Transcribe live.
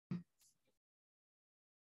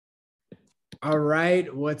All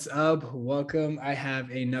right, what's up? Welcome. I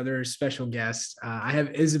have another special guest. I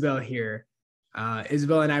have Isabelle here.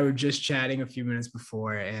 Isabelle and I were just chatting a few minutes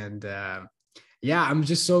before, and yeah, I'm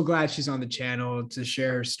just so glad she's on the channel to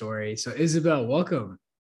share her story. So, Isabelle, welcome.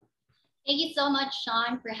 Thank you so much,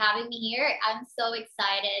 Shaan, for having me here. I'm so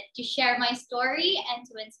excited to share my story and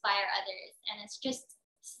to inspire others. And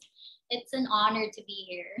it's an honor to be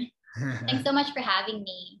here. Thanks so much for having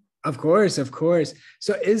me. Of course, of course.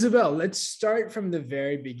 So, Isabelle, let's start from the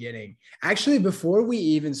very beginning. Actually, before we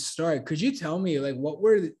even start, could you tell me like what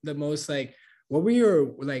were the most what were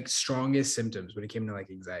your like strongest symptoms when it came to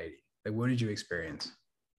like anxiety? Like what did you experience?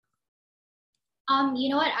 You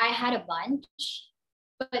know what? I had a bunch,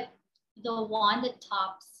 but the one that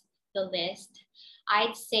tops the list,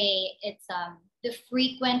 I'd say it's the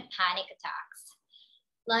frequent panic attacks.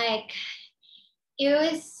 Like it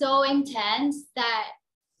was so intense that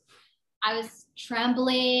I was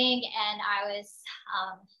trembling and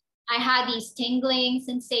I had these tingling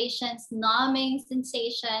sensations, numbing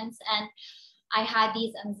sensations, and I had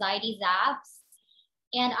these anxiety zaps.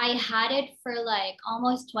 And I had it for like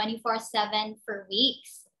almost 24/7 for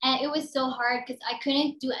weeks. And it was so hard because I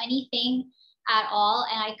couldn't do anything at all.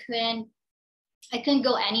 And I couldn't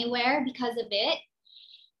go anywhere because of it.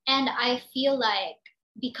 And I feel like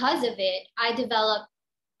because of it,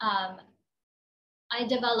 um, I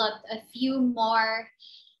developed a few more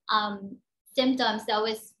symptoms that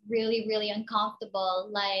was really, really uncomfortable,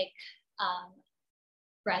 like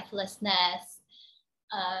breathlessness,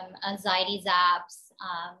 anxiety zaps.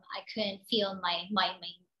 I couldn't feel my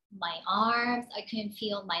arms. I couldn't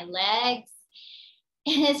feel my legs.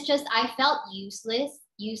 And it's just, I felt useless.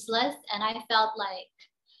 And I felt like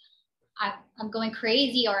I'm going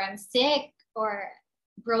crazy or I'm sick or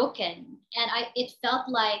broken. And it felt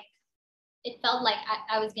like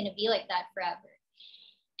I was going to be like that forever.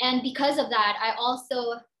 And because of that,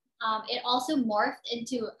 it also morphed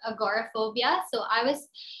into agoraphobia. So I was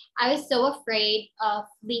so afraid of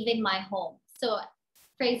leaving my home. So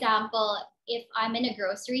for example, if I'm in a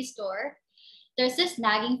grocery store, there's this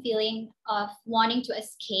nagging feeling of wanting to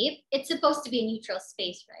escape. It's supposed to be a neutral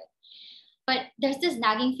space, right? But there's this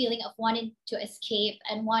nagging feeling of wanting to escape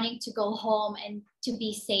and wanting to go home and to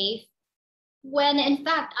be safe, when in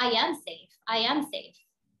fact I am safe. I am safe.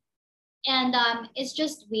 And it's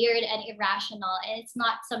just weird and irrational. And it's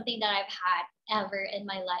not something that I've had ever in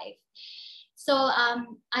my life. So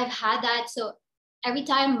I've had that. So every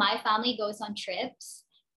time my family goes on trips,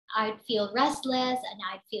 I'd feel restless and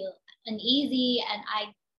I'd feel uneasy. And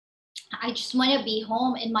I just want to be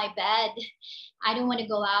home in my bed. I don't want to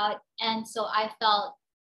go out. And so I felt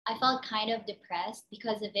kind of depressed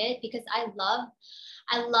because of it, because I love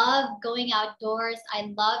going outdoors.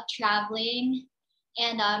 I love traveling.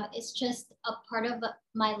 And it's just a part of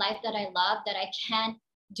my life that I love that I can't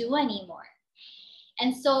do anymore.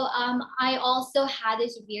 And so I also had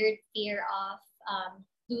this weird fear of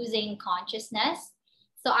losing consciousness.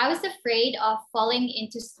 So I was afraid of falling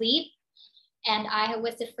into sleep, and I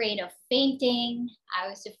was afraid of fainting. I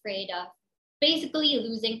was afraid of basically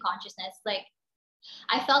losing consciousness. Like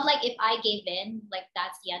I felt like if I gave in, like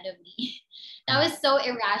that's the end of me. That was so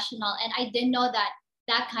irrational. And I didn't know that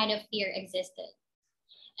that kind of fear existed.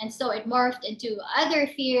 And so it morphed into other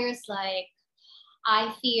fears, like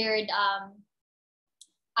I feared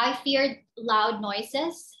loud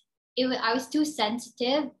noises. I was too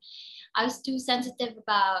sensitive. I was too sensitive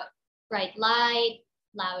about bright light,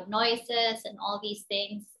 loud noises, and all these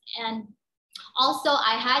things. And also,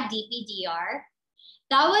 I had DPDR.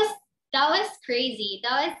 That was crazy.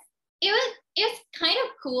 It was kind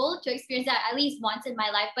of cool to experience that at least once in my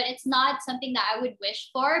life, but it's not something that I would wish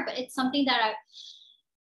for. But it's something that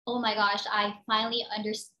oh my gosh, I finally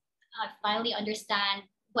understand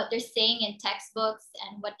what they're saying in textbooks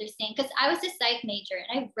and what they're saying. Because I was a psych major and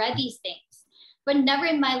I've read these things, but never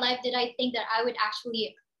in my life did I think that I would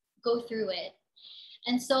actually go through it.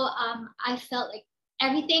 And so I felt like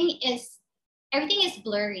everything is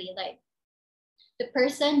blurry. Like the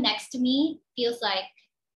person next to me feels like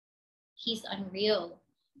he's unreal,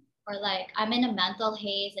 or like I'm in a mental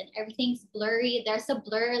haze and everything's blurry. There's a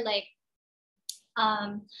blur, like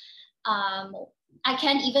I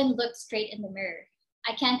can't even look straight in the mirror.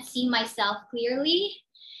 I can't see myself clearly.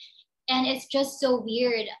 And it's just so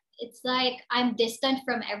weird. It's like I'm distant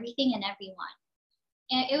from everything and everyone.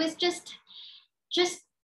 And it was just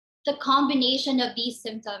the combination of these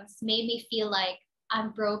symptoms made me feel like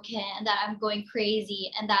I'm broken and that I'm going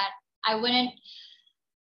crazy and that I wouldn't.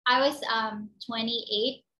 I was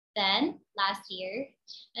 28 then last year.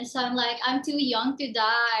 And so I'm like, I'm too young to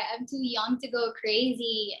die. I'm too young to go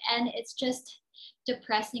crazy. And it's just,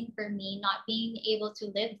 depressing for me, not being able to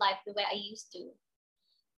live life the way I used to.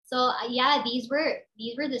 So yeah, these were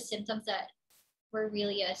the symptoms that were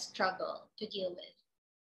really a struggle to deal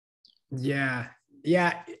with. Yeah.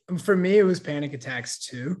 Yeah. For me, it was panic attacks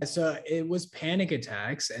too. So it was panic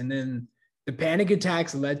attacks. And then the panic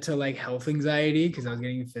attacks led to like health anxiety because I was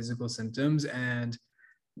getting physical symptoms. And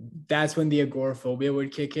that's when the agoraphobia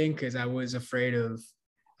would kick in because I was afraid of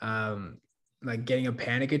um, like getting a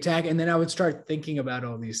panic attack. And then I would start thinking about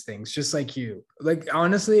all these things, just like you. Like,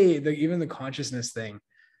 honestly, even the consciousness thing,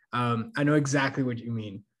 I know exactly what you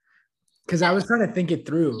mean because I was trying to think it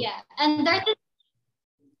through. Yeah, and there's this,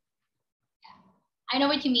 I know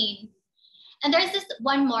what you mean. And there's this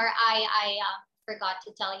one more I forgot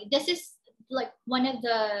to tell you. This is like one of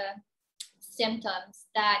the symptoms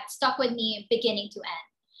that stuck with me beginning to end.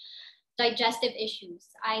 Digestive issues.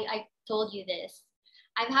 I told you this.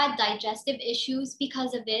 I've had digestive issues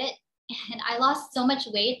because of it, and I lost so much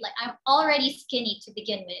weight. Like, I'm already skinny to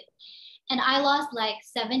begin with, and I lost like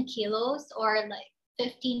 7 kilos or like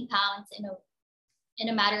 15 pounds in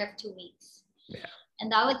a matter of 2 weeks. Yeah.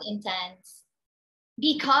 And that was intense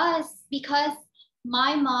because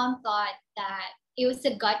my mom thought that it was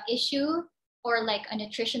a gut issue or like a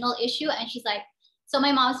nutritional issue, and she's like, so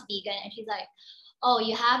my mom's vegan, and she's like, oh,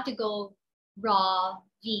 you have to go raw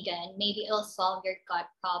vegan, maybe it'll solve your gut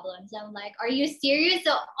problems. I'm like, are you serious?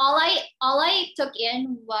 So all I took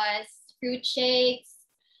in was fruit shakes,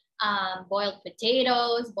 boiled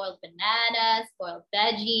potatoes, boiled bananas, boiled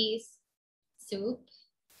veggies, soup.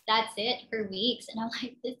 That's it for weeks. And I'm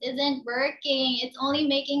like, this isn't working. It's only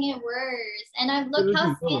making it worse. And look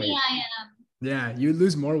how skinny I am. Yeah, you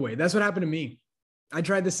lose more weight. That's what happened to me. I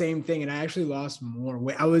tried the same thing and I actually lost more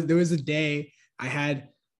weight. There was a day I had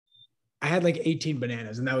like 18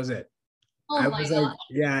 bananas and that was it. Oh I my was God. like,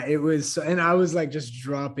 yeah, it was, and I was like just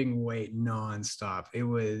dropping weight nonstop. It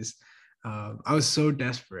was, I was so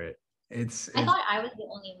desperate. I thought I was the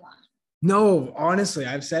only one. No, honestly,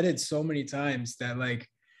 I've said it so many times that like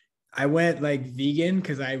I went like vegan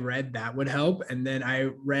because I read that would help. And then I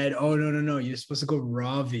read, oh, no, you're supposed to go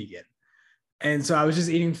raw vegan. And so I was just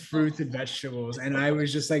eating fruits and vegetables. And I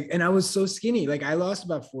was just like, and I was so skinny. Like I lost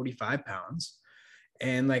about 45 pounds.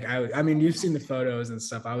 And like, I mean, you've seen the photos and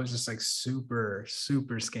stuff. I was just like super,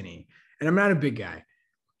 super skinny. And I'm not a big guy.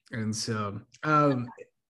 And so,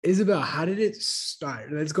 Isabelle, how did it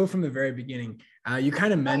start? Let's go from the very beginning. You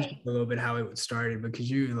kind of mentioned a little bit how it started, but could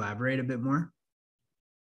you elaborate a bit more?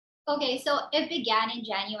 Okay, so it began in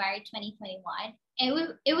January 2021.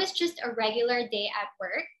 It was just a regular day at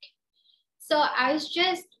work. So I was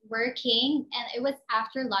just working and it was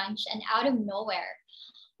after lunch, and out of nowhere,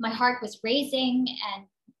 my heart was racing and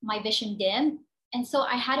my vision dimmed. And so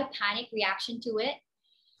I had a panic reaction to it.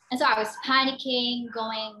 And so I was panicking,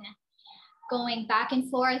 going back and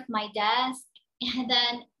forth my desk. And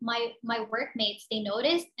then my workmates, they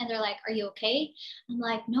noticed and they're like, are you okay? I'm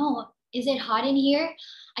like, no, is it hot in here?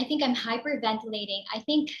 I think I'm hyperventilating. I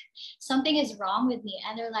think something is wrong with me.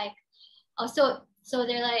 And they're like, oh, so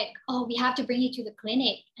they're like, oh, we have to bring you to the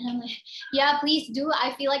clinic. And I'm like, yeah, please do.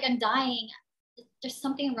 I feel like I'm dying. There's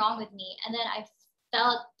something wrong with me. And then I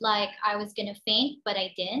felt like I was gonna faint, but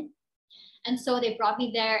I didn't. And so they brought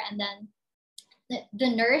me there, and then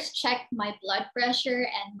the nurse checked my blood pressure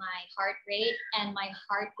and my heart rate, and my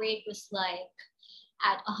heart rate was like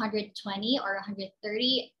at 120 or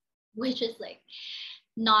 130, which is like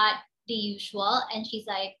not the usual. And she's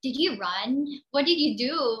like, did you run? What did you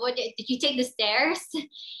do? Did you take the stairs?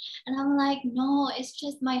 And I'm like, no, it's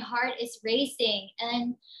just my heart is racing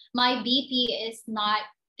and my BP is not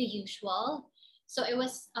the usual. So it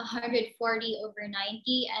was 140/90,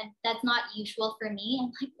 and that's not usual for me.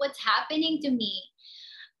 I'm like, what's happening to me?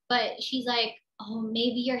 But she's like, oh,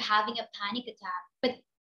 maybe you're having a panic attack. But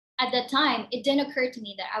at that time, it didn't occur to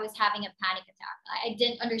me that I was having a panic attack. I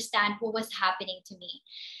didn't understand what was happening to me.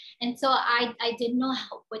 And so I didn't know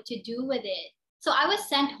what to do with it. So I was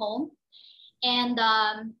sent home. And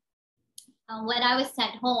when I was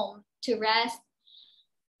sent home to rest,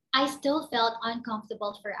 I still felt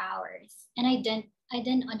uncomfortable for hours, and I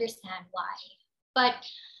didn't understand why. But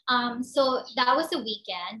so that was a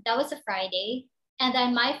weekend. That was a Friday, and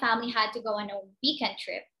then my family had to go on a weekend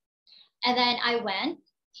trip, and then I went,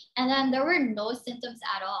 and then there were no symptoms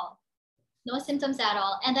at all, no symptoms at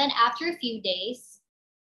all. And then after a few days,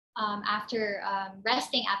 after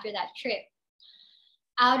resting after that trip,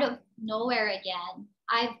 out of nowhere again,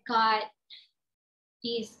 I've got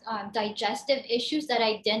these digestive issues that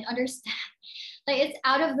I didn't understand. Like, it's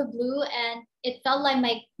out of the blue, and it felt like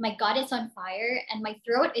my gut is on fire and my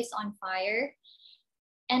throat is on fire,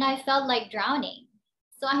 and I felt like drowning.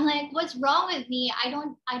 So I'm like, what's wrong with me? I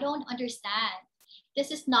don't understand.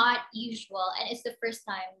 This is not usual. And it's the first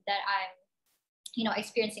time that I'm,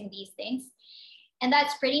 experiencing these things. And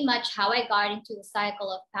that's pretty much how I got into a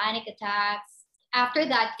cycle of panic attacks. After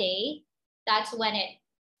that day, that's when it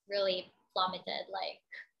really plummeted. Like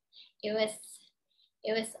it was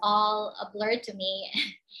it was all a blur to me.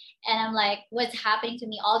 And I'm like, what's happening to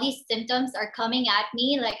me? All these symptoms are coming at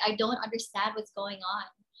me. Like I don't understand what's going on.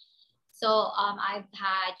 So I've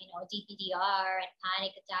had, DPDR and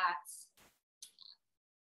panic attacks,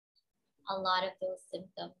 a lot of those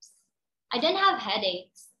symptoms. I didn't have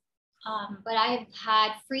headaches, but I've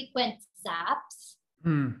had frequent zaps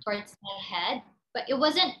towards my head. But it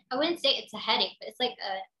wasn't, I wouldn't say it's a headache, but it's like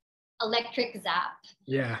a electric zap.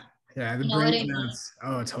 Yeah. Yeah. The You know what brain I mean? snaps.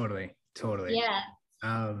 Oh, totally. Totally. Yeah.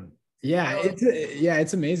 Yeah, So,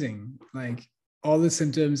 it's amazing. Like all the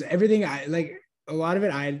symptoms, everything I like a lot of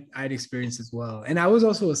it I'd experienced as well. And I was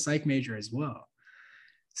also a psych major as well.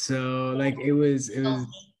 So like it was so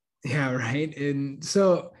yeah, right. And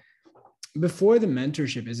so before the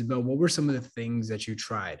mentorship, Isabel, what were some of the things that you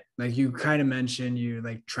tried? Like you kind of mentioned you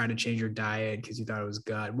like tried to change your diet because you thought it was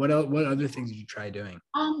gut. What else, what other things did you try doing?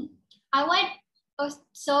 Um, I went. Oh,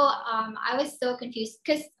 so I was so confused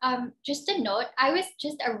because just a note, I was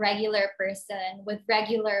just a regular person with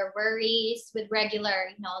regular worries, with regular,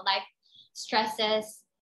 life stresses.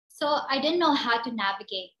 So I didn't know how to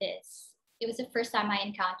navigate this. It was the first time I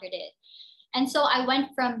encountered it. And so I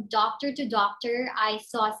went from doctor to doctor. I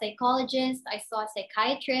saw a psychologist, I saw a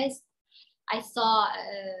psychiatrist, I saw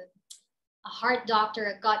a heart doctor,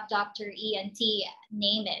 a gut doctor, ENT,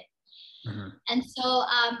 name it. Mhm. And so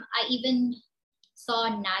I even saw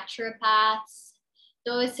naturopaths,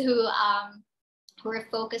 those who were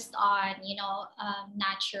focused on,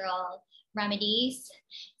 natural remedies.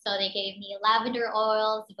 So they gave me lavender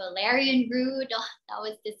oils, valerian root. Oh, that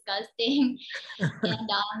was disgusting. And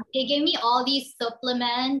they gave me all these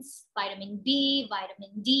supplements, vitamin B,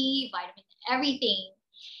 vitamin D, vitamin everything.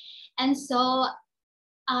 And so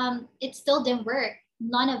it still didn't work.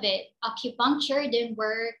 None of it. Acupuncture didn't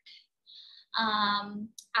work.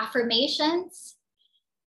 Affirmations,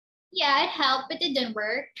 yeah, it helped, but it didn't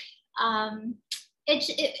work. Um,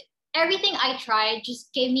 it everything I tried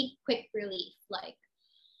just gave me quick relief. Like,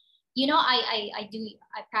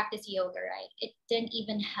 I practice yoga, right? It didn't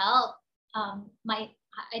even help. My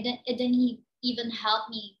I didn't it didn't even help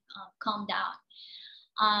me calm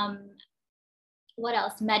down. What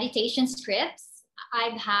else? Meditation scripts.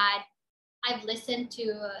 I've listened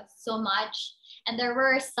to so much, and there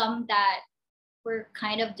were some that were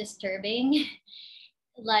kind of disturbing.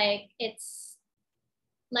 like it's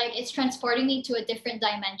transporting me to a different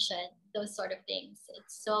dimension, those sort of things.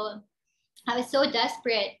 I was so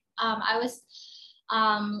desperate. I was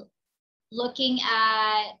looking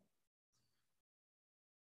at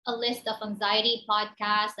a list of anxiety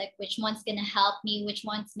podcasts, like which one's going to help me, which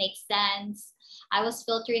ones make sense. I was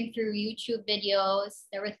filtering through YouTube videos.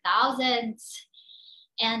 There were thousands.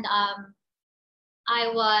 And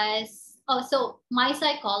so my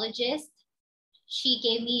psychologist, she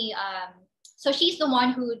gave me, so she's the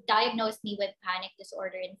one who diagnosed me with panic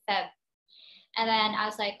disorder in Feb. And then I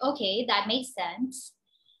was like, okay, that makes sense.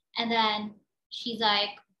 And then she's like,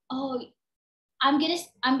 oh, I'm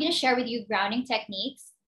gonna share with you grounding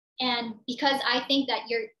techniques. And because I think that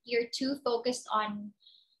you're too focused on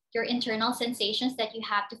your internal sensations, that you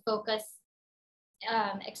have to focus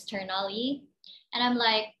externally. And I'm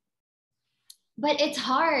like, but it's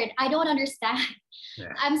hard. I don't understand.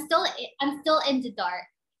 Yeah. I'm still in the dark.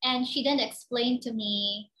 And she didn't explain to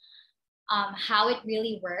me how it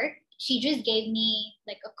really worked. She just gave me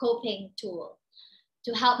like a coping tool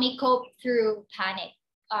to help me cope through panic.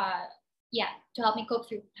 To help me cope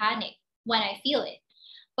through panic when I feel it.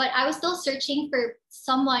 But I was still searching for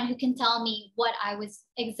someone who can tell me what I was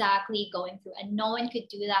exactly going through, and no one could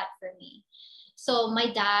do that for me. So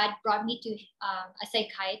my dad brought me to a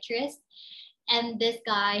psychiatrist, and this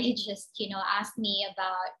guy just, asked me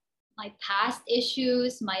about my past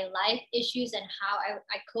issues, my life issues, and how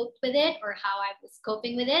I coped with it, or how I was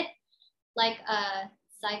coping with it, like a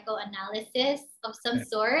psychoanalysis of some Yeah.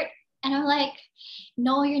 sort. And I'm like,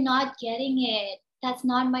 no, you're not getting it. That's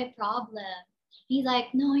not my problem. He's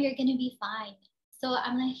like, no, you're going to be fine. So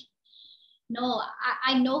I'm like, no,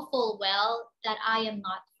 I know full well that I am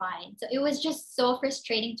not fine. So it was just so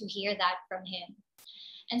frustrating to hear that from him.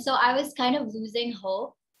 And so I was kind of losing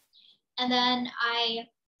hope. And then I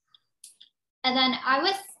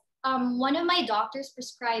was, one of my doctors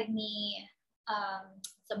prescribed me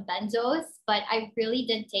some benzos, but I really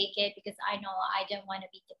didn't take it because I know I didn't want to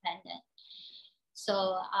be dependent.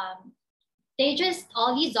 So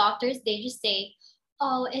all these doctors, they just say,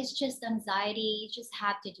 oh, it's just anxiety. You just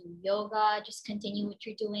have to do yoga, just continue what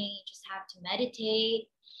you're doing. You just have to meditate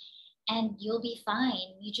and you'll be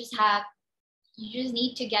fine. You just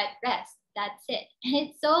need to get rest. That's it. And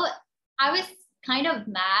it's so, I was kind of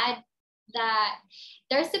mad that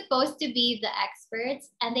they're supposed to be the experts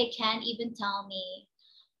and they can't even tell me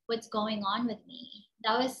what's going on with me.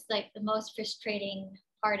 That was like the most frustrating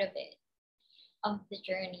part of it, of the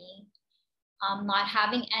journey. Not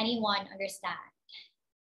having anyone understand.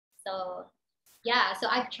 So yeah, so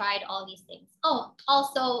I've tried all these things. Oh,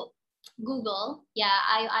 also Google. Yeah,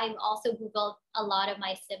 I also Googled a lot of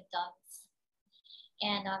my symptoms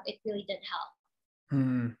and it really did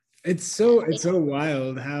help. It's so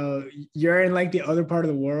wild how you're in like the other part of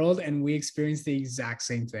the world and we experience the exact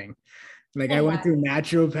same thing. Like I went Exactly.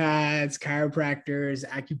 through naturopaths, chiropractors,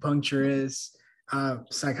 acupuncturists,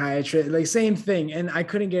 psychiatrists, like same thing, and I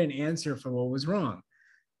couldn't get an answer for what was wrong.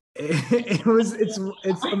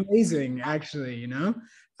 It's amazing actually, you know.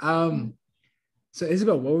 Mm. So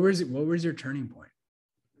Isabel, what was your turning point?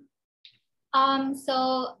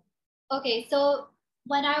 So okay, so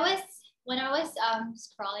when I was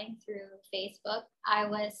scrolling through Facebook,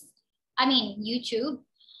 YouTube,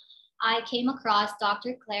 I came across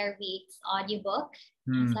Dr. Claire Week's audiobook.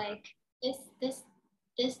 It's Hmm. like this this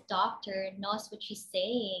this doctor knows what she's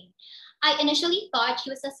saying. I initially thought she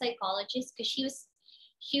was a psychologist because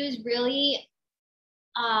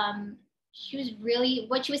um she was really,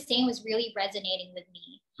 what she was saying was really resonating with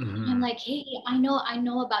me. And I'm Mhm. like, hey, I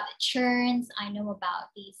know about the churns, I know about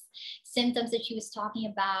these symptoms that she was talking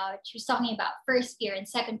about. She was talking about first period and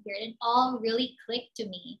second period, and all really clicked to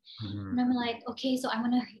me. And Mhm. I'm like, okay, so I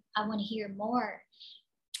want to hear more.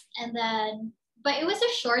 And then, but it was a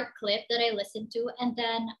short clip that I listened to, and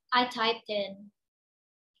then I typed in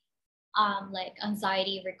like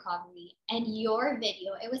anxiety recovery, and your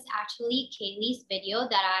video, it was actually Kaylee's video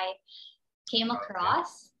that I came Okay.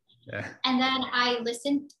 across. Yeah. And then I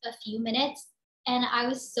listened a few minutes and I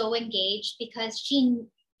was so engaged because she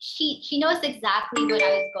knows exactly what I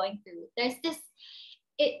was going through. There's this,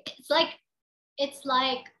 it's like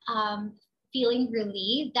feeling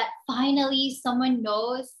relieved that finally someone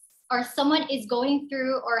knows, or someone is going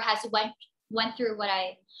through, or has went through what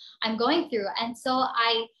I'm going through. And so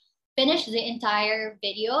I finished the entire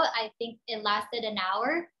video. I think it lasted an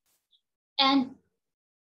hour. And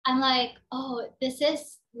I'm like, oh, this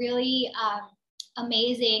is really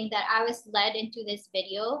amazing that I was led into this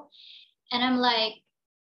video. And I'm like,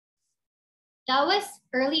 that was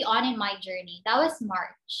early on in my journey. That was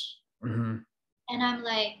March. Mhm. And I'm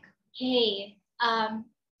like, hey,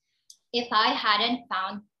 if I hadn't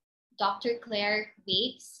found Dr. Claire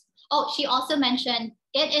Weeks, oh, she also mentioned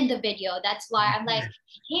it in the video. That's why I'm like,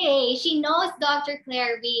 hey, she knows Dr.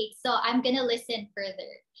 Claire Weeks, so I'm going to listen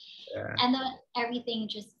further. Yeah. And then everything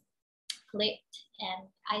just clicked, and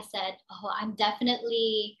I said, oh, I'm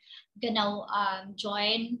definitely gonna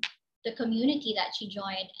join the community that she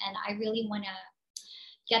joined, and I really want to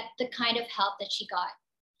get the kind of help that she got.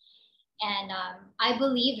 And I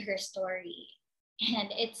believed her story, and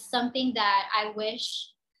it's something that I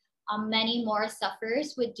wish many more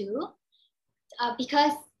sufferers would do,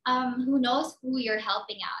 because who knows who you're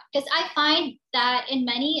helping out. Because I find that in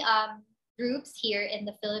many groups here in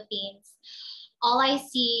the Philippines, all I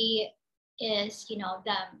see is,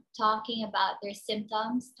 them talking about their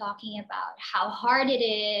symptoms, talking about how hard it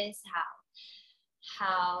is,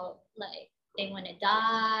 how like they want to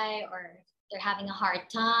die, or they're having a hard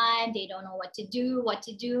time, they don't know what to do,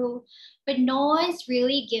 but no one's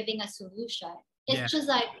really giving a solution. Yeah. It's just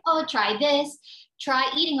like, oh, try this, try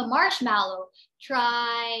eating a marshmallow,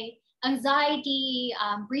 try anxiety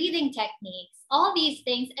breathing techniques, all these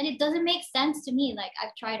things, and it doesn't make sense to me. Like,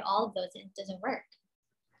 I've tried all of those and it doesn't work.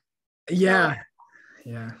 So, Yeah.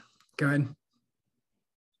 Yeah. Go ahead.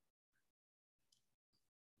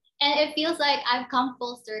 and it feels like I've come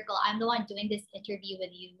full circle. I'm the one doing this interview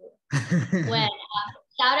with you. When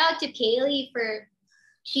shout out to Kaylee for,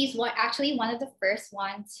 she's actually one of the first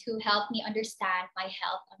ones who helped me understand my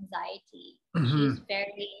health anxiety. She's Mhm.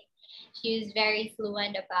 very she's very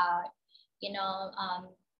fluent about,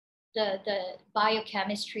 the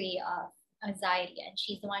biochemistry of anxiety, and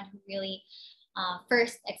she's the one who really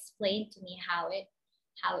first explained to me how it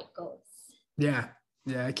goes. Yeah.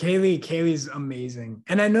 Yeah. Kaylee's amazing.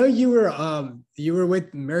 And I know you were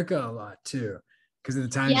with Mirka a lot too, because of the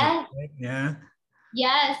times. Yes, Yeah.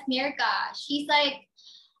 yes, Mirka. She's like,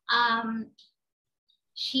 um,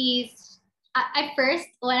 she's at first,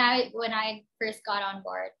 when I first got on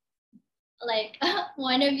board, like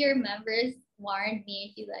one of your members warned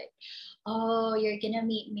me. She's like, "Oh, you're gonna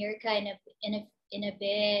meet Mirka in a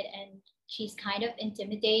bit, and she's kind of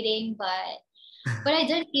intimidating, but I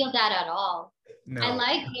didn't feel that at all. I No.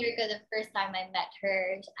 liked Mirka the first time I met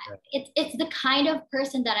her. It's the kind of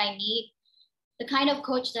person that I need, the kind of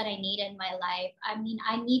coach that I need in my life. I mean,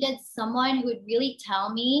 I needed someone who would really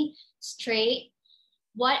tell me straight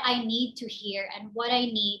what I need to hear and what I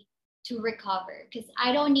need to recover. Because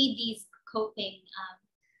I don't need these coping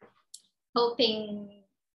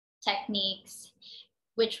techniques,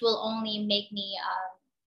 which will only make me,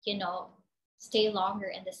 you know, stay longer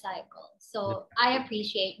in the cycle. So I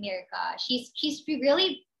appreciate Mirka. She's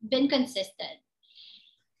really been consistent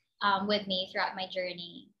with me throughout my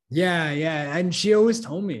journey. Yeah, yeah. And she always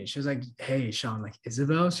told me, she was like, "Hey, Shaan, like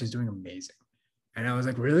Isabelle, she's doing amazing." And I was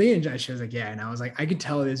like, "Really?" And she was like, "Yeah." And I was like, I could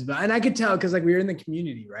tell Isabelle, and I could tell because like we were in the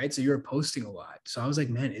community, right? So you were posting a lot. So I was like,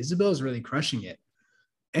 "Man, Isabel's really crushing it."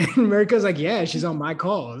 And America's like, "Yeah, she's on my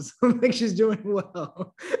calls." I'm like, "She's doing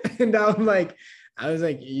well." And I'm like, I was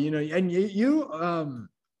like, and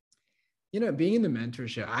being in the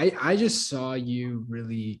mentorship, I just saw you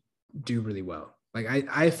really do really well. Like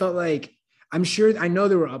I felt like, I know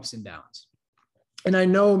there were ups and downs. And I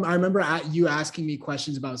remember you asking me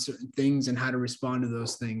questions about certain things and how to respond to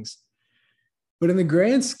those things. But in the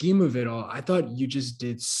grand scheme of it all, I thought you just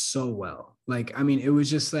did so well. Like, I mean, it was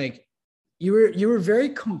just like you were very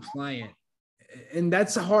compliant. And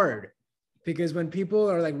that's hard because when people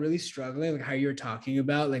are like really struggling, like how you're talking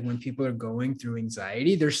about, like when people are going through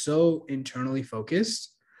anxiety, they're so internally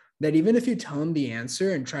focused that even if you tell them the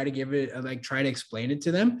answer and try to give it, like try to explain it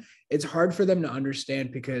to them, it's hard for them to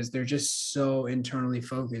understand because they're just so internally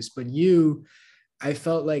focused. But I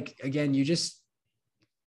felt like, again,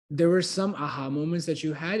 there were some aha moments that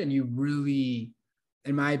you had, and you really,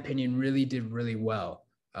 in my opinion, really did really well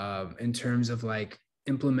in terms of like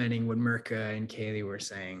implementing what Mirka and Kaylee were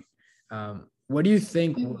saying. What do you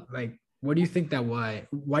think? Like, what do you think that why?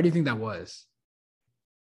 Why do you think that was?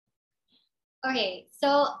 Okay,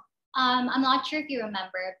 so I'm not sure if you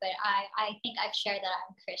remember, but I think I've shared that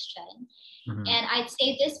I'm Christian. Mhm. And I'd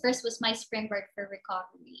say this verse was my springboard for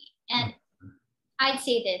recovery. And I'd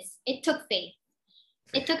say this, it took faith.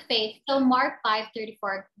 It took faith. So Mark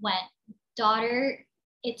 5:34 went, "Daughter,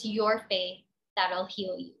 it's your faith that'll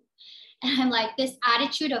heal you." And I'm like, this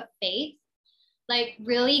attitude of faith, like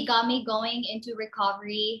really got me going into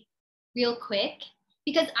recovery real quick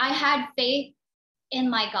because I had faith in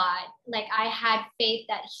my God. Like I had faith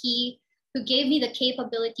that He who gave me the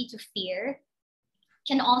capability to fear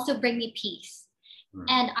can also bring me peace.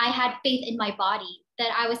 And I had faith in my body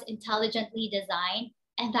that I was intelligently designed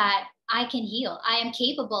and that I can heal. I am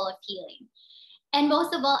capable of healing. And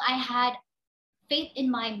most of all, I had faith in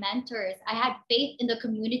my mentors. I had faith in the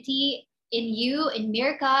community, in you, in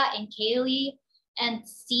Mirka, in Kaylee, and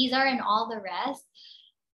Caesar, and all the rest.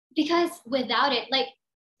 Because without it, like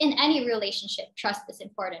in any relationship, trust is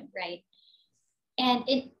important, right?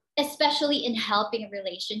 And especially in helping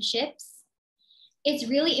relationships, it's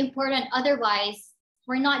really important. Otherwise,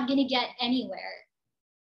 we're not going to get anywhere.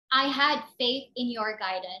 I had faith in your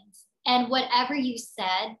guidance, and whatever you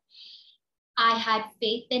said, I had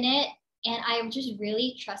faith in it. And I just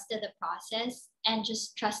really trusted the process and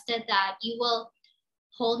just trusted that you will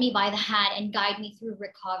hold me by the hand and guide me through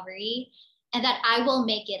recovery and that I will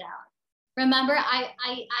make it out. Remember, I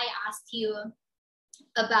asked you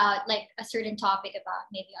about like a certain topic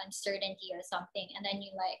about maybe uncertainty or something. And then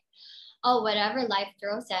you like, "Oh, whatever life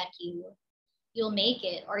throws at you, you'll make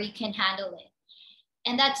it or you can handle it."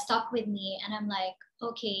 And that stuck with me. And I'm like,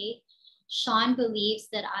 okay, Shaan believes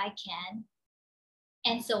that I can.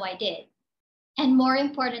 And so I did. And more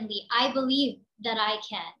importantly, I believe that I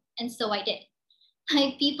can. And so I did.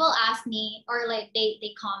 Like people ask me or like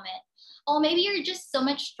they comment, "Oh, maybe you're just so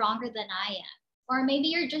much stronger than I am." Or maybe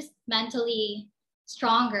you're just mentally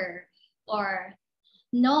stronger. Or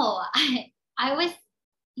no, I was,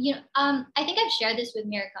 I think I've shared this with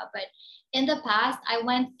Mirka, but in the past I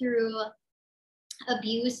went through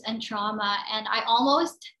abuse and trauma, and I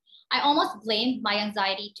almost blamed my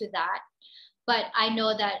anxiety to that, but I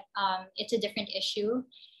know that it's a different issue.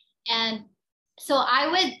 And so I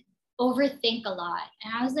would overthink a lot,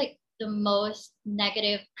 and I was like the most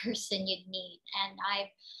negative person you'd meet. And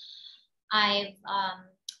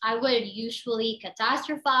I would usually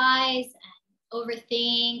catastrophize and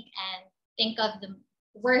overthink and think of the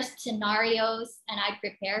worst scenarios, and I'd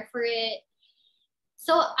prepare for it.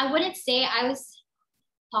 So I wouldn't say I was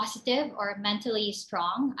positive or mentally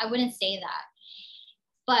strong. I wouldn't say that.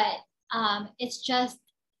 But it's just,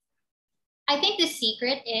 I think the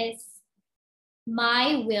secret is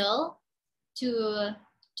my will to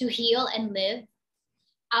to heal and live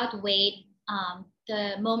outweighed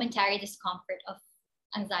the momentary discomfort of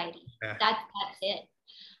anxiety. Yeah. That's it.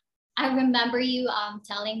 I remember you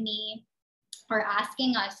telling me or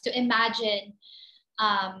asking us to imagine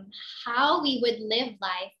how we would live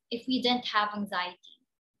life if we didn't have anxiety.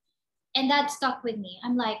 And that stuck with me.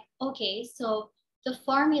 I'm like, okay, so the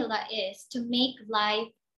formula is to make life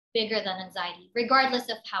bigger than anxiety, regardless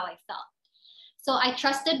of how I felt. So I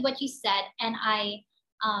trusted what you said and I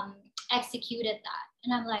executed that.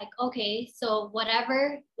 And I'm like, okay, so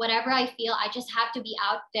whatever I feel, I just have to be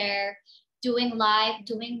out there doing life,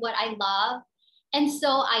 doing what I love. And so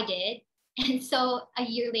I did. And so a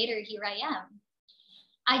year later, here I am.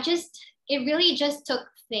 It really just took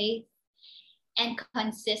faith and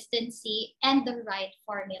consistency and the right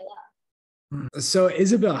formula. So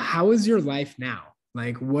Isabelle, how is your life now?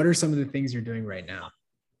 Like, what are some of the things you're doing right now?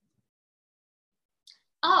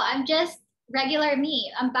 Oh, I'm just regular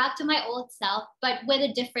me. I'm back to my old self, but with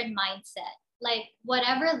a different mindset. Like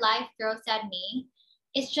whatever life throws at me,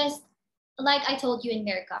 it's just like I told you in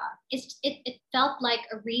America. It felt like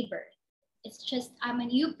a rebirth. It's just I'm a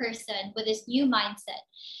new person with this new mindset.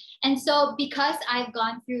 And so because I've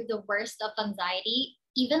gone through the worst of anxiety,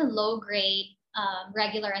 even low grade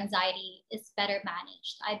regular anxiety is better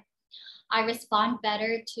managed. I respond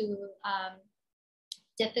better to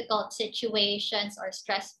difficult situations or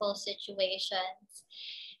stressful situations.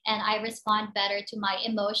 And I respond better to my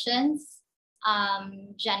emotions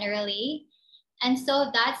generally. And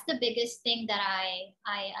so that's the biggest thing that I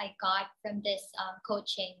got from this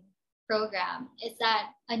coaching program is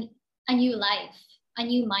that a new life, a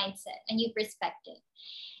new mindset, a new perspective.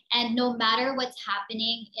 And no matter what's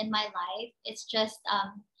happening in my life, it's just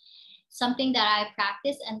something that I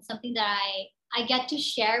practice and something that I get to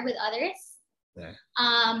share with others. Yeah.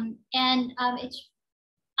 I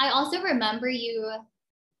also remember you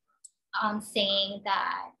saying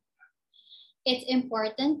that it's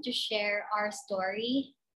important to share our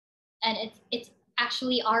story, and it's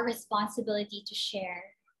actually our responsibility to share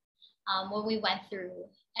what we went through,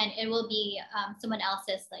 and it will be someone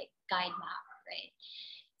else's like guide map, right?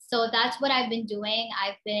 So that's what I've been doing.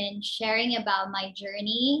 I've been sharing about my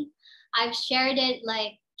journey. I've shared it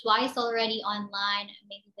like twice already online.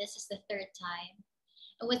 Maybe this is the third time.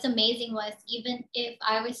 And what's amazing was even if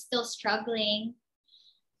I was still struggling,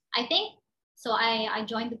 I think, so I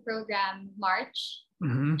joined the program March.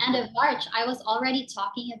 End of March, I was already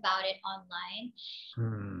talking about it online,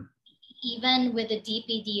 even with the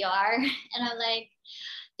DPDR. And I'm like,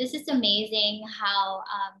 this is amazing how,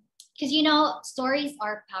 because stories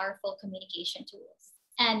are powerful communication tools.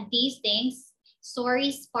 And these things,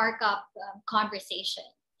 stories spark up conversation.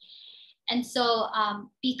 And so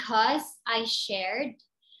because I shared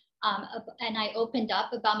and I opened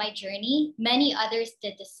up about my journey, many others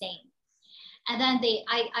did the same. And then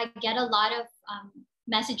I get a lot of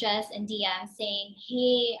messages and DMs saying,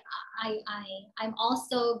 hey, I'm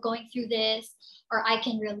also going through this, or I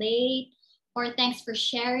can relate, or thanks for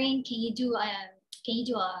sharing. Can you do a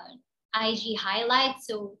IG highlight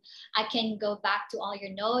so I can go back to all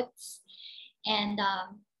your notes? And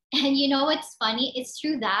you know what's funny? It's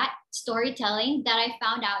through that storytelling that I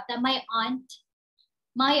found out that my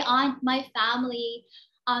family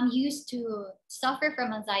used to suffer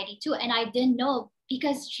from anxiety too, and I didn't know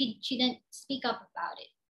because she didn't speak up about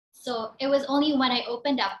it. So it was only when I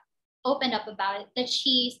opened up about it that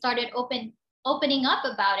she started opening up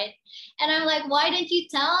about it. And I'm like, why didn't you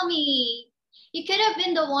tell me? You could have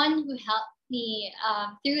been the one who helped me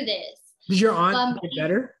through this. Did your aunt get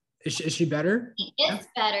better? Is she better? She is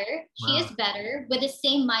better. Wow. She is better with the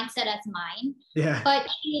same mindset as mine. Yeah. But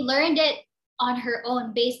she learned it on her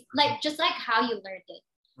own, just like how you learned it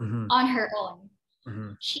on her own.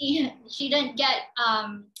 She didn't get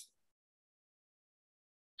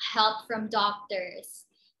help from doctors.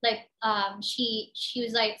 Like she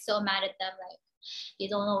was like so mad at them, like they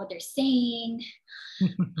don't know what they're saying.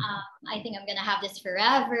 I think I'm gonna have this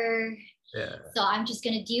forever. Yeah. So I'm just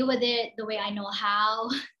gonna deal with it the way I know how.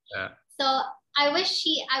 Yeah. So I wish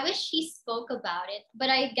she spoke about it, but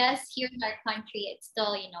I guess here in our country, it's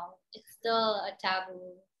still a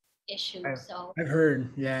taboo issue. I've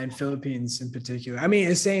heard, yeah, in Philippines in particular. I mean,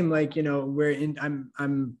 it's same, like,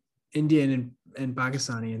 I'm Indian and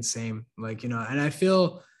Pakistani, and same, like, and I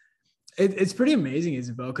feel it's pretty amazing,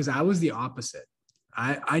 Isabelle, because I was the opposite.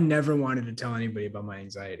 I never wanted to tell anybody about my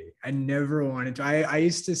anxiety. I never wanted to. I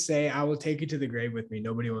used to say, I will take it to the grave with me.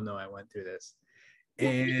 Nobody will know I went through this.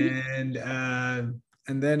 And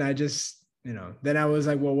then I just, then I was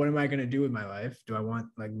like, well, what am I going to do with my life? Do I want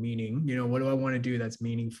like meaning? What do I want to do that's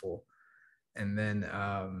meaningful? And then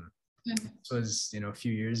This was, a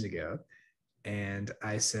few years ago. And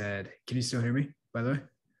I said, can you still hear me, by the way?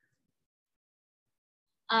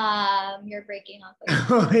 You're breaking up.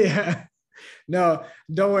 Oh, yeah. No,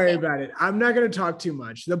 don't worry about it. I'm not going to talk too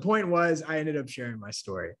much. The point was I ended up sharing my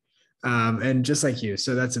story. And just like you.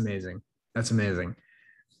 So that's amazing. That's amazing.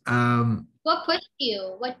 What pushed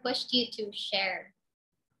you? What pushed you to share?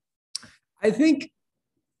 I think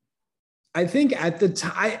at the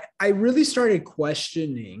time I really started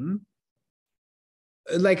questioning,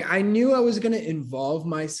 like I knew I was going to involve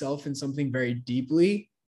myself in something very deeply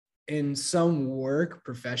in some work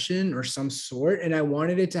profession or some sort, and I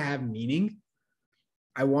wanted it to have meaning.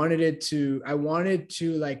 I wanted to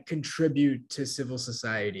like contribute to civil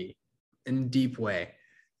society in a deep way.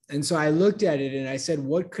 And so I looked at it and I said,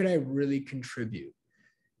 what could I really contribute?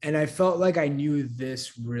 And I felt like I knew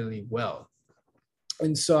this really well.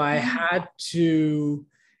 And so I had to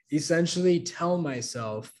essentially tell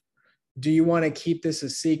myself, do you want to keep this a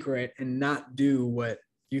secret and not do what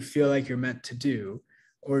you feel like you're meant to do?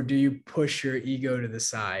 Or do you push your ego to the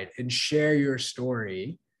side and share your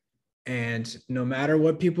story? And no matter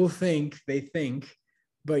what people think, they think,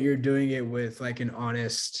 but you're doing it with like an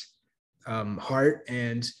honest heart,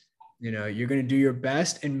 and you're going to do your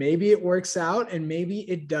best, and maybe it works out and maybe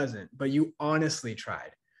it doesn't, but you honestly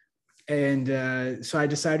tried. And so I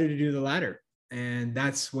decided to do the latter, and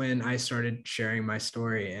that's when I started sharing my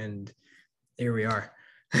story, and here we are.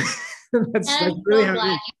 that's really so how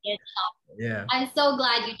glad it you did. Yeah. I'm so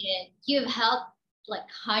glad you did. You've helped like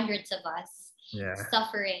hundreds of us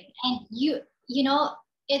suffering, and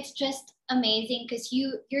it's just amazing because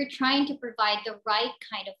you're trying to provide the right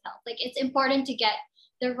kind of help. Like it's important to get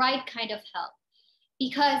the right kind of help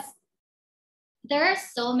because there are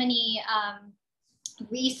so many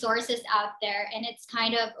resources out there, and it's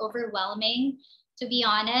kind of overwhelming, to be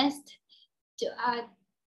honest. To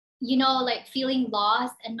like feeling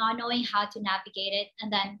lost and not knowing how to navigate it,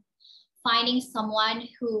 and then finding someone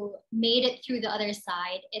who made it through the other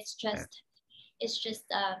side. It's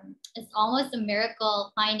almost a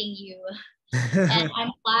miracle finding you. And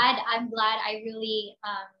I'm glad I really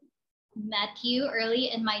met you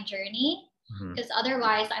early in my journey, because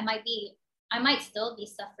otherwise I might still be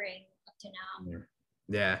suffering up to now.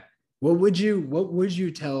 Yeah. What would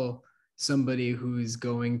you tell somebody who's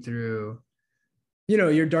going through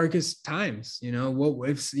your darkest times? What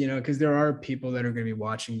if, because there are people that are going to be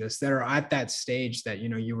watching this that are at that stage that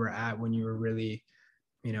you were at when you were really,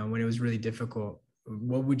 when it was really difficult.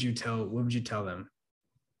 What would you tell them?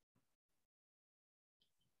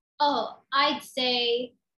 Oh, I'd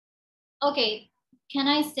say, okay, can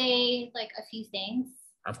I say like a few things?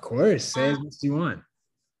 Of course, say as much as you want.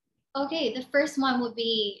 Okay, the first one would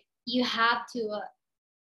be you have to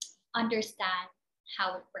understand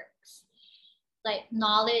how it works. Like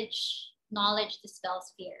knowledge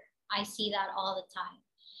dispels fear. I see that all the time.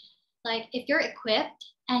 Like if you're equipped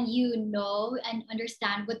and you know and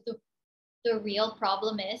understand what the real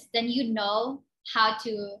problem is, then you know how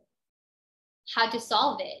to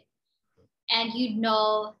solve it. And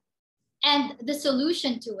and the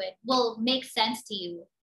solution to it will make sense to you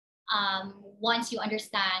once you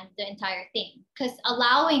understand the entire thing. Because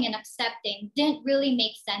allowing and accepting didn't really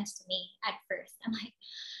make sense to me at first. I'm like,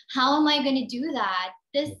 how am I going to do that?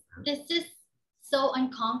 This is so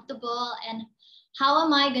uncomfortable. And how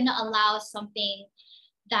am I going to allow something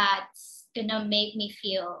that's going to make me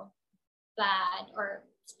feel bad, or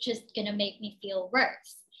it's just going to make me feel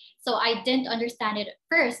worse? So I didn't understand it at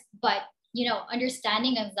first, but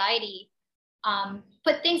understanding anxiety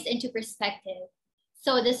put things into perspective.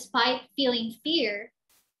 So despite feeling fear,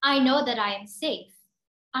 I know that I am safe.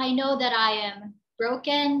 I know that I am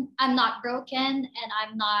broken. I'm not broken, and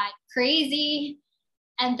I'm not crazy,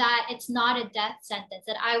 and that it's not a death sentence,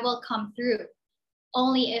 that I will come through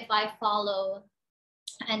only if I follow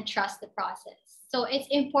and trust the process. So it's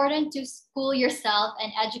important to school yourself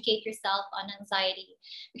and educate yourself on anxiety,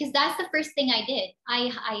 because that's the first thing I did.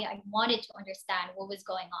 I wanted to understand what was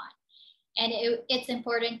going on. And it's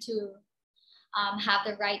important to have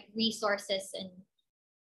the right resources and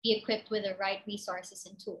be equipped with the right resources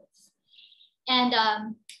and tools. And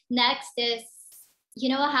next is,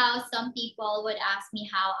 how some people would ask me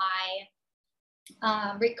how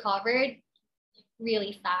I recovered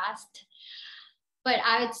really fast. But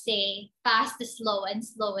I would say fast is slow and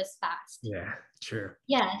slow is fast. Yeah, true.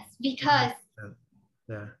 Yes, because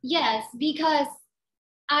yeah. Yes, because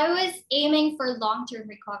I was aiming for long-term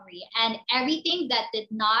recovery, and everything that did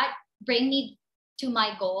not bring me to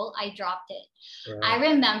my goal, I dropped it. Right. I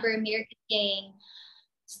remember Mir saying,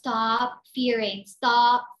 stop fearing,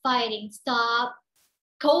 stop fighting, stop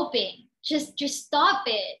coping. Just stop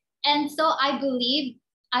it. And so I believed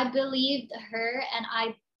her, and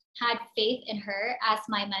I had faith in her as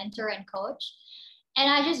my mentor and coach. And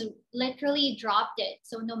I just literally dropped it.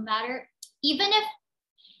 So no matter, even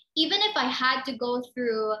if I had to go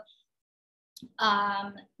through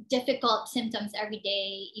difficult symptoms every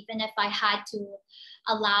day, even if I had to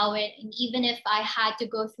allow it, and even if I had to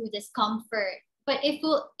go through discomfort, but if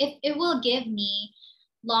it will give me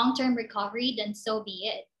long-term recovery, then so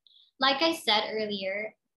be it. Like I said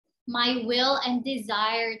earlier, my will and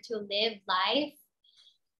desire to live life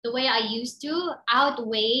the way I used to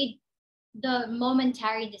outweighed the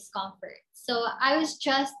momentary discomfort. So I was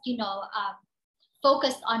just,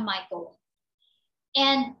 focused on my goal,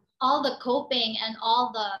 and all the coping and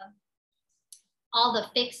all the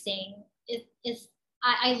fixing is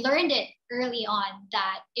I learned it early on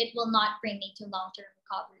that it will not bring me to long-term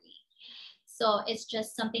recovery. So it's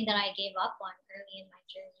just something that I gave up on early in my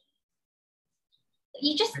journey.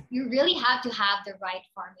 You really have to have the right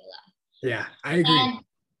formula. Yeah, I agree. And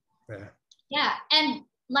yeah, and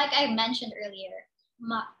like I mentioned earlier,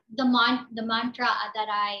 the mantra that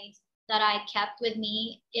I kept with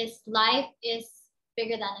me is life is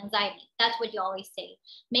bigger than anxiety. That's what you always say.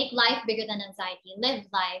 Make life bigger than anxiety. Live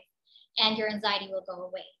life, and your anxiety will go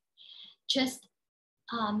away. Just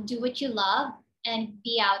do what you love and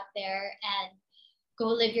be out there and go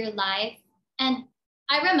live your life. And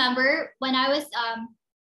I remember when I was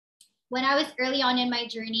early on in my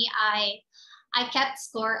journey, I kept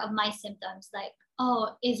score of my symptoms. Like,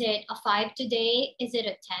 oh, is it a 5 today? Is it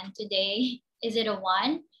a 10 today? Is it a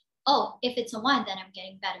 1? Oh, if it's a 1, then I'm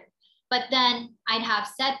getting better. But then I'd have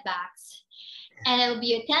setbacks, and it'll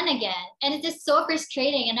be a 10 again. And it's just so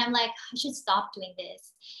frustrating. And I'm like, I should stop doing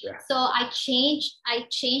this. Yeah. So I changed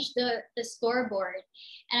the scoreboard,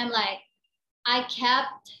 and I'm like, I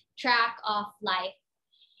kept track of life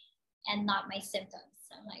and not my symptoms.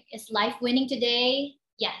 I'm like, is life winning today?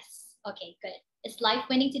 Yes. Okay, good. Is life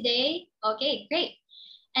winning today? Okay, great.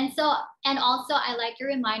 And also I like your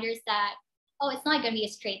reminders that, oh, it's not going to be a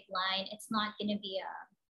straight line. It's not going to be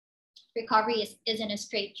recovery isn't a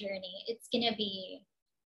straight journey.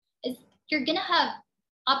 You're going to have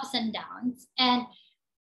ups and downs. And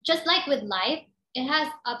just like with life, it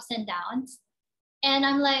has ups and downs. And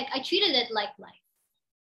I'm like, I treated it like life.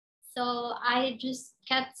 So I just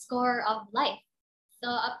kept score of life. So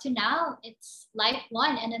up to now, it's life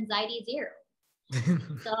 1 and anxiety 0.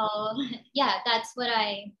 So yeah, that's what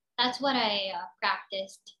I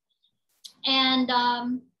practiced. And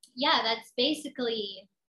yeah, that's basically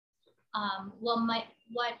what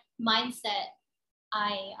mindset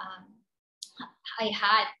I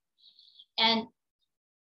had. And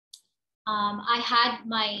I had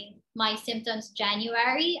my symptoms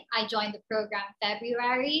January. I joined the program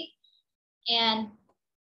February, and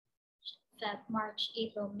March,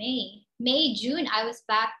 April, May, June, I was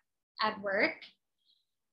back at work,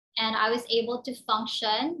 and I was able to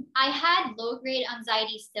function. I had low-grade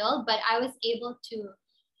anxiety still, but I was able to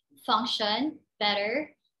function better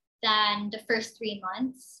than the first 3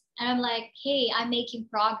 months. And I'm like, hey, I'm making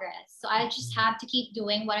progress. So I just have to keep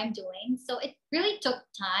doing what I'm doing. So it really took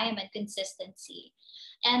time and consistency.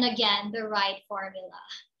 And again, the right formula.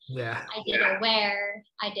 Yeah. I did aware.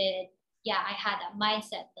 I had that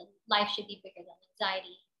mindset that life should be bigger than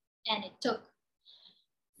anxiety. And it took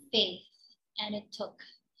faith, and it took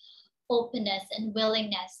openness and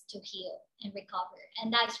willingness to heal and recover.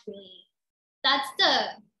 And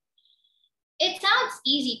it sounds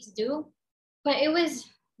easy to do, but it was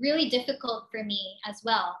really difficult for me as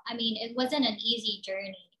well. I mean, it wasn't an easy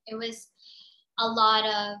journey. It was a lot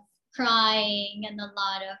of crying and a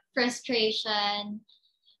lot of frustration,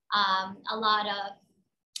 a lot of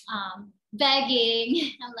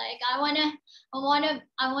begging. I'm like, I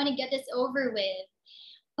wanna get this over with.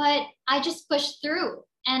 But I just pushed through,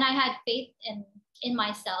 and I had faith in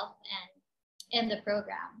myself and in the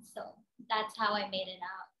program. So that's how I made it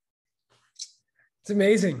out. It's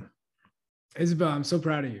amazing. Isabelle, I'm so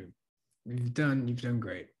proud of you. You've done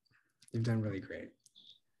great. You've done really great.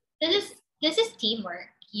 This is teamwork.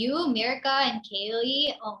 You, Mirka, and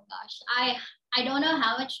Kaylee, oh gosh, I don't know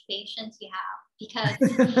how much patience you have, because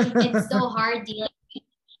it's so hard dealing.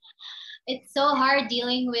 It's so hard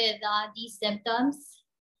dealing with these symptoms,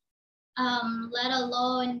 let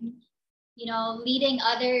alone, leading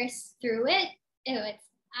others through it.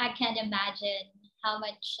 I can't imagine how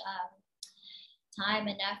much time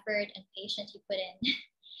and effort and patience you put in.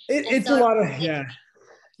 It's a lot of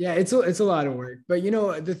it's a lot of work. But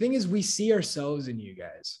the thing is, we see ourselves in you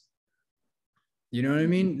guys. You know what I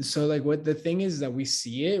mean? So like, what the thing is that we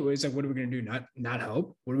see it. It's like, what are we gonna do? Not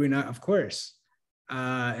help? What are we not? Of course.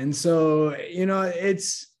 And so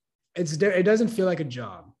it's it doesn't feel like a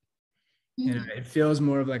job. You know, Mhm. it feels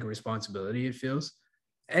more of like a responsibility, it feels.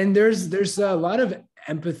 And there's a lot of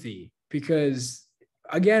empathy because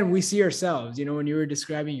again, we see ourselves, you know, when you were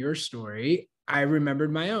describing your story, I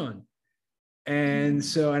remembered my own. And Mhm.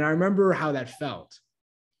 so, and I remember how that felt.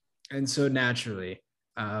 And so naturally,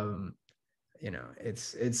 um, you know,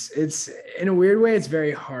 it's in a weird way, it's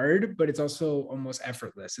very hard, but it's also almost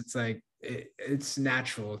effortless. It's like it's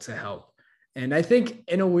natural to help. And I think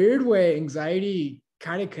in a weird way, anxiety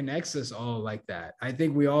kind of connects us all like that. I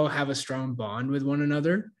think we all have a strong bond with one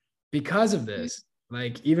another because of this.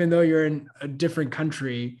 Like, even though you're in a different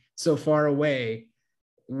country so far away,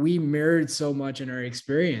 we mirrored so much in our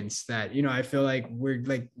experience that, you know, I feel like we're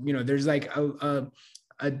like, you know, there's like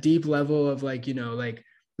a deep level of like, you know, like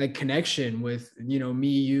connection with, you know, me,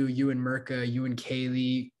 you and Mirka, you and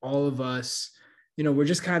Kaylee, all of us. You know, we're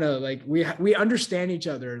just kind of like we understand each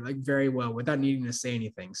other like very well without needing to say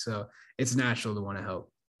anything. So it's natural to want to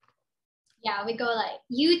help. Yeah, we go like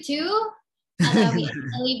you too, and then we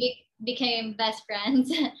instantly became best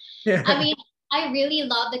friends. I Yeah. mean, I really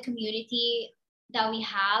love the community that we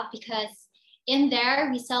have because in there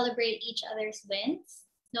we celebrate each other's wins,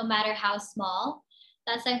 no matter how small.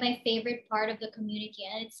 That's like my favorite part of the community,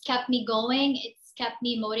 and it's kept me going. It's kept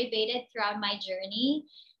me motivated throughout my journey,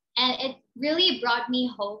 and it really brought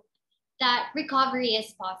me hope that recovery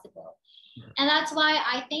is possible. And that's why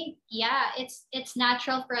I think, yeah, it's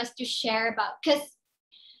natural for us to share about, because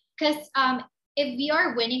if we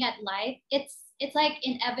are winning at life, it's like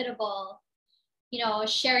inevitable,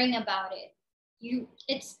 sharing about it.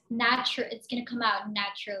 It's natural, it's gonna come out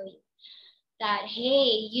naturally that,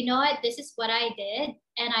 hey, you know what, this is what I did,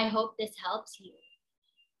 and I hope this helps you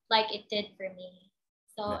like it did for me.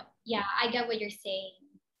 So Yeah. yeah, I get what you're saying.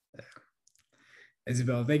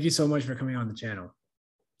 Isabel, thank you so much for coming on the channel.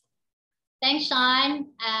 Thanks, Shaan.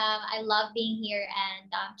 I love being here,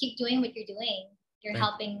 and keep doing what you're doing. You're Thank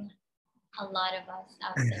helping a lot of us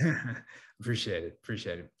out there. you. Appreciate it.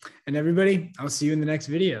 Appreciate it. And everybody, I'll see you in the next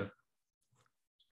video.